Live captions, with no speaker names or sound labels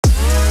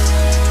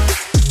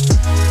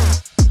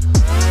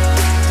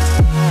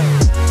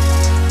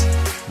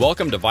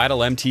Welcome to Vital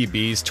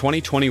MTB's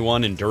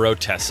 2021 Enduro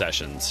Test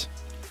Sessions.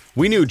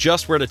 We knew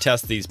just where to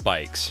test these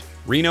bikes,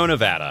 Reno,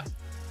 Nevada.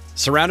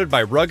 Surrounded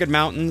by rugged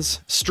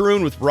mountains,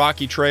 strewn with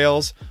rocky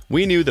trails,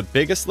 we knew the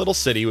biggest little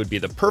city would be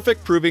the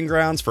perfect proving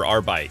grounds for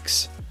our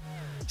bikes.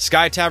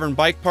 Sky Tavern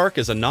Bike Park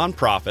is a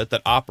non-profit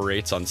that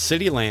operates on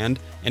city land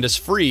and is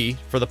free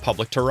for the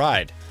public to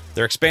ride.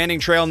 Their expanding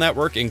trail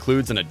network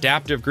includes an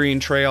adaptive green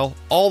trail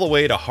all the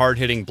way to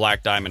hard-hitting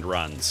black diamond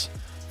runs.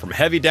 From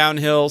heavy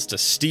downhills to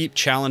steep,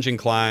 challenging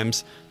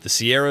climbs, the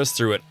Sierras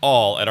threw it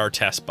all at our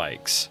test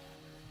bikes.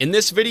 In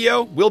this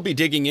video, we'll be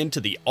digging into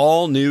the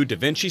all-new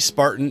Devinci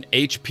Spartan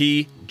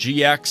HP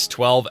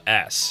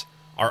GX12S,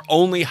 our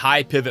only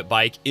high pivot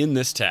bike in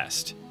this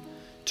test.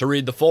 To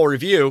read the full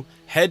review,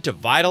 head to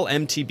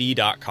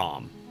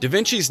vitalmtb.com.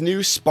 Devinci's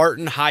new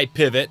Spartan High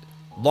Pivot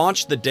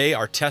launched the day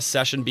our test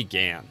session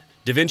began.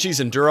 Devinci's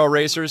Enduro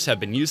racers have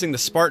been using the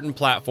Spartan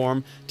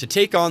platform to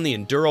take on the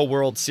Enduro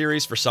World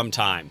Series for some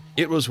time.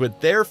 It was with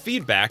their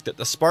feedback that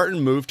the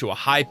Spartan moved to a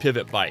high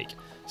pivot bike,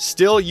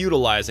 still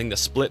utilizing the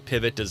split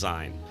pivot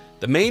design.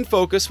 The main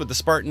focus with the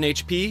Spartan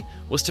HP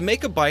was to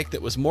make a bike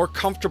that was more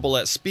comfortable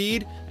at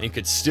speed and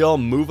could still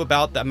move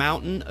about the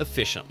mountain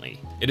efficiently.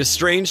 It is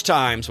strange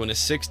times when a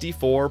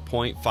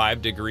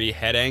 64.5 degree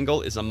head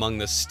angle is among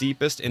the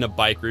steepest in a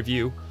bike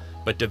review,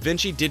 but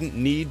Devinci didn't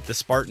need the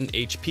Spartan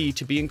HP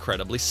to be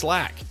incredibly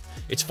slack.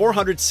 Its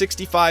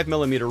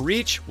 465mm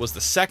reach was the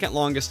second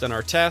longest in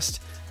our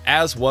test,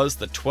 as was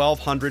the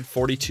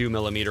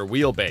 1242mm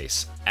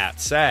wheelbase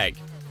at sag.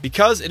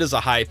 Because it is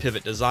a high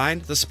pivot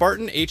design, the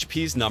Spartan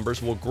HP's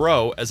numbers will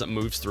grow as it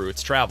moves through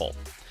its travel.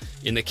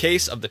 In the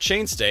case of the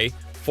chainstay,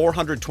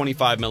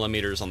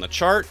 425mm on the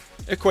chart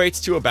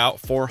equates to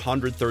about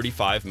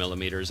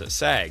 435mm at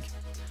sag.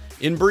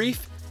 In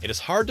brief, it is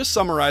hard to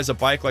summarize a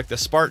bike like the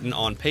Spartan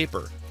on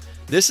paper.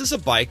 This is a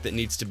bike that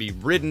needs to be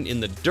ridden in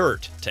the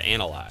dirt to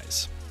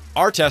analyze.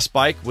 Our test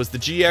bike was the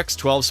GX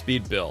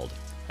 12-speed build.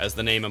 As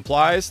the name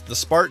implies, the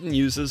Spartan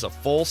uses a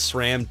full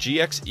SRAM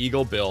GX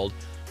Eagle build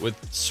with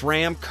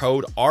SRAM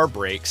code R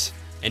brakes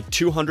and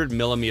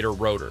 200mm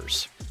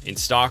rotors. In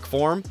stock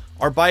form,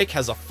 our bike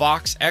has a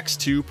Fox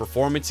X2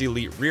 Performance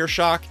Elite rear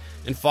shock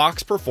and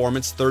Fox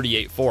Performance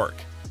 38 fork.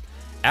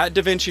 At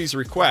Devinci's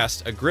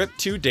request, a Grip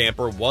 2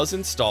 damper was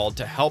installed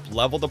to help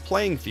level the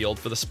playing field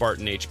for the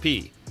Spartan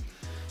HP.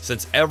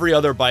 Since every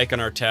other bike on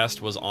our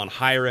test was on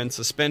higher end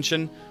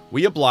suspension,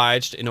 we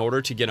obliged in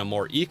order to get a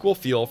more equal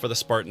feel for the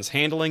Spartan's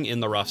handling in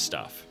the rough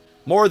stuff.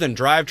 More than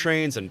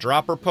drivetrains and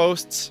dropper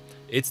posts,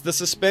 it's the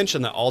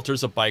suspension that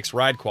alters a bike's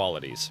ride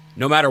qualities.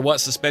 No matter what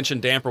suspension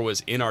damper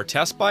was in our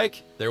test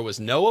bike, there was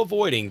no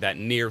avoiding that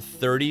near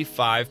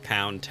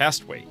 35-pound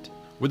test weight.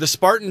 With the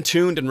Spartan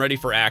tuned and ready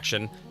for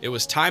action, it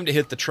was time to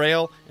hit the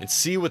trail and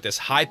see what this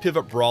high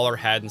pivot brawler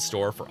had in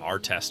store for our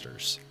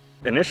testers.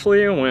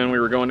 Initially, when we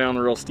were going down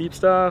the real steep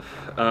stuff,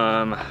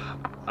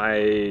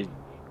 I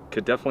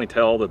could definitely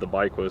tell that the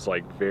bike was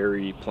like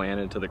very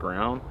planted to the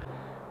ground.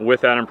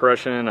 With that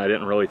impression, I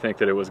didn't really think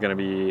that it was going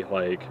to be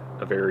like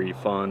a very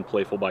fun,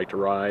 playful bike to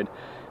ride.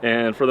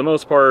 And for the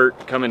most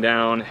part, coming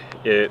down,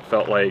 it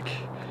felt like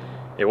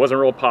it wasn't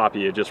real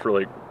poppy. It just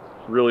really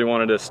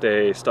wanted to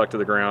stay stuck to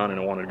the ground,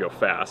 and it wanted to go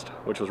fast,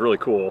 which was really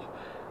cool.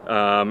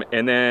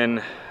 And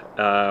then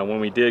when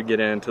we did get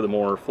into the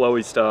more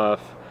flowy stuff,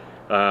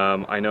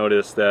 I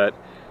noticed that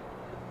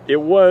it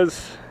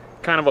was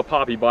kind of a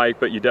poppy bike,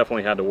 but you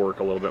definitely had to work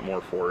a little bit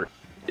more for it.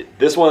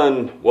 This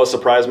one was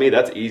surprised me.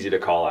 That's easy to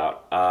call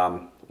out.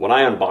 When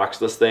I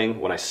unboxed this thing,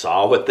 when I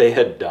saw what they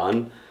had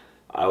done,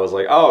 I was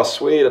like, oh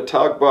sweet, a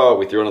tugboat.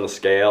 We threw it on the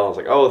scale. I was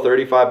like, oh,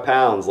 35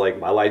 pounds, like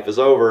my life is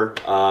over.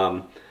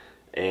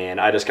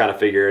 And I just kind of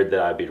figured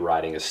that I'd be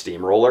riding a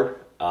steamroller.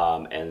 I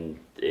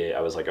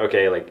was like,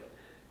 okay, like,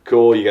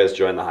 cool, you guys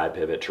joined the high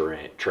pivot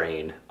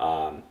train.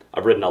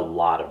 I've ridden a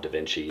lot of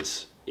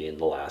Devinci's in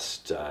the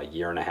last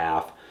year and a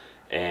half,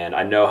 and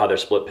I know how their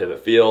split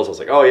pivot feels. I was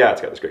like, oh yeah,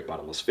 it's got this great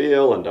bottomless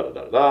feel, and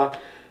da-da-da-da-da.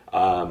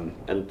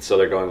 And so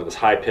they're going with this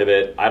high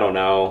pivot. I don't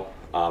know.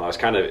 I was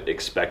kind of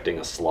expecting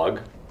a slug.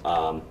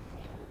 I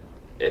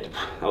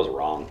was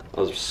wrong.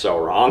 I was so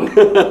wrong.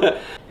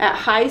 At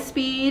high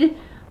speed,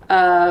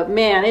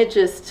 man, it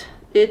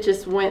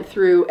just went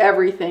through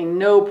everything,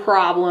 no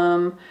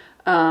problem.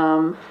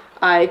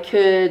 I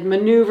could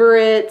maneuver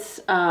it.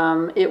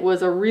 It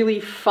was a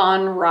really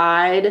fun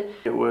ride.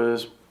 It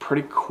was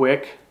pretty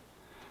quick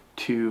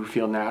to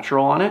feel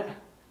natural on it.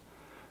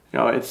 You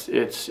know,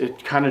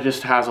 it kind of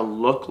just has a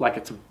look like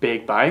it's a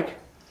big bike,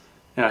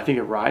 and I think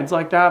it rides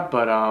like that,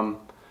 but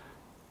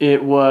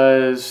it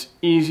was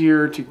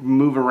easier to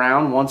move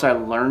around once I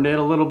learned it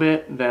a little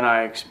bit than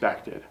I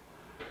expected.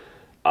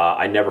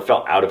 I never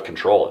felt out of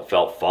control. It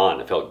felt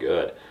fun. It felt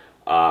good.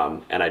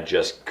 And I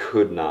just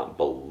could not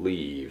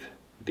believe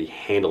the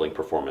handling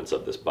performance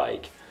of this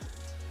bike.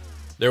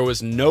 There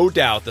was no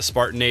doubt the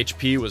Spartan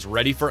HP was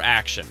ready for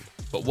action,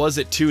 but was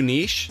it too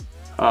niche?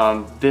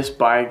 This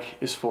bike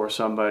is for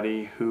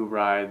somebody who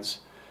rides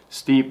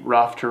steep,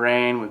 rough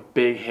terrain with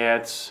big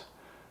hits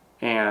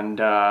and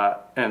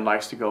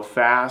likes to go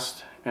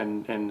fast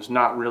and is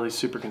not really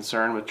super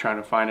concerned with trying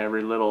to find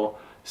every little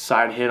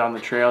side hit on the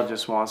trail,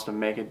 just wants to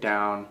make it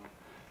down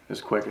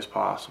as quick as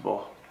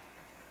possible.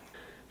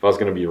 If I was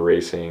going to be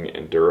racing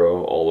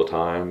enduro all the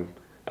time,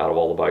 out of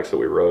all the bikes that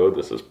we rode,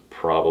 this is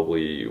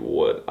probably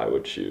what I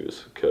would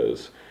choose,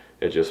 because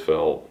it just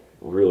felt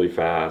really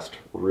fast,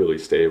 really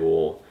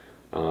stable.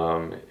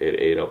 It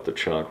ate up the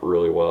chunk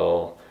really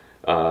well,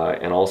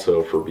 and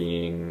also for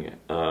being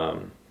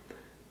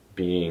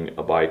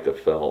a bike that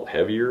felt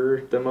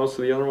heavier than most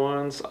of the other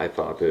ones, I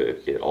thought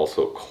that it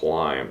also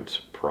climbed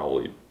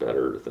probably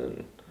better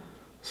than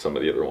some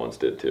of the other ones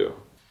did too.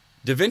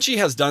 Devinci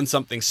has done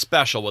something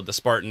special with the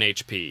Spartan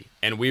HP,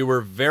 and we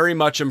were very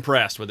much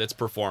impressed with its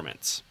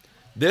performance.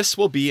 This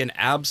will be an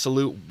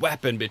absolute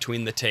weapon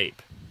between the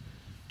tape.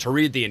 To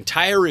read the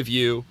entire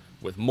review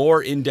with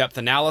more in-depth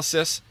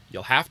analysis,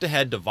 you'll have to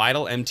head to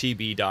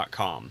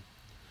vitalmtb.com.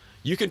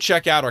 You can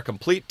check out our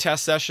complete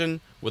test session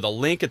with a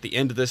link at the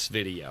end of this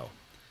video.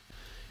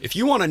 If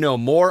you want to know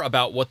more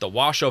about what the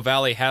Washoe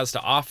Valley has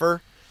to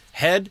offer,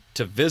 head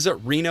to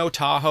visit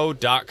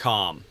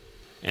renotahoe.com.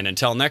 And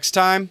until next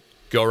time,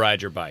 go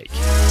ride your bike.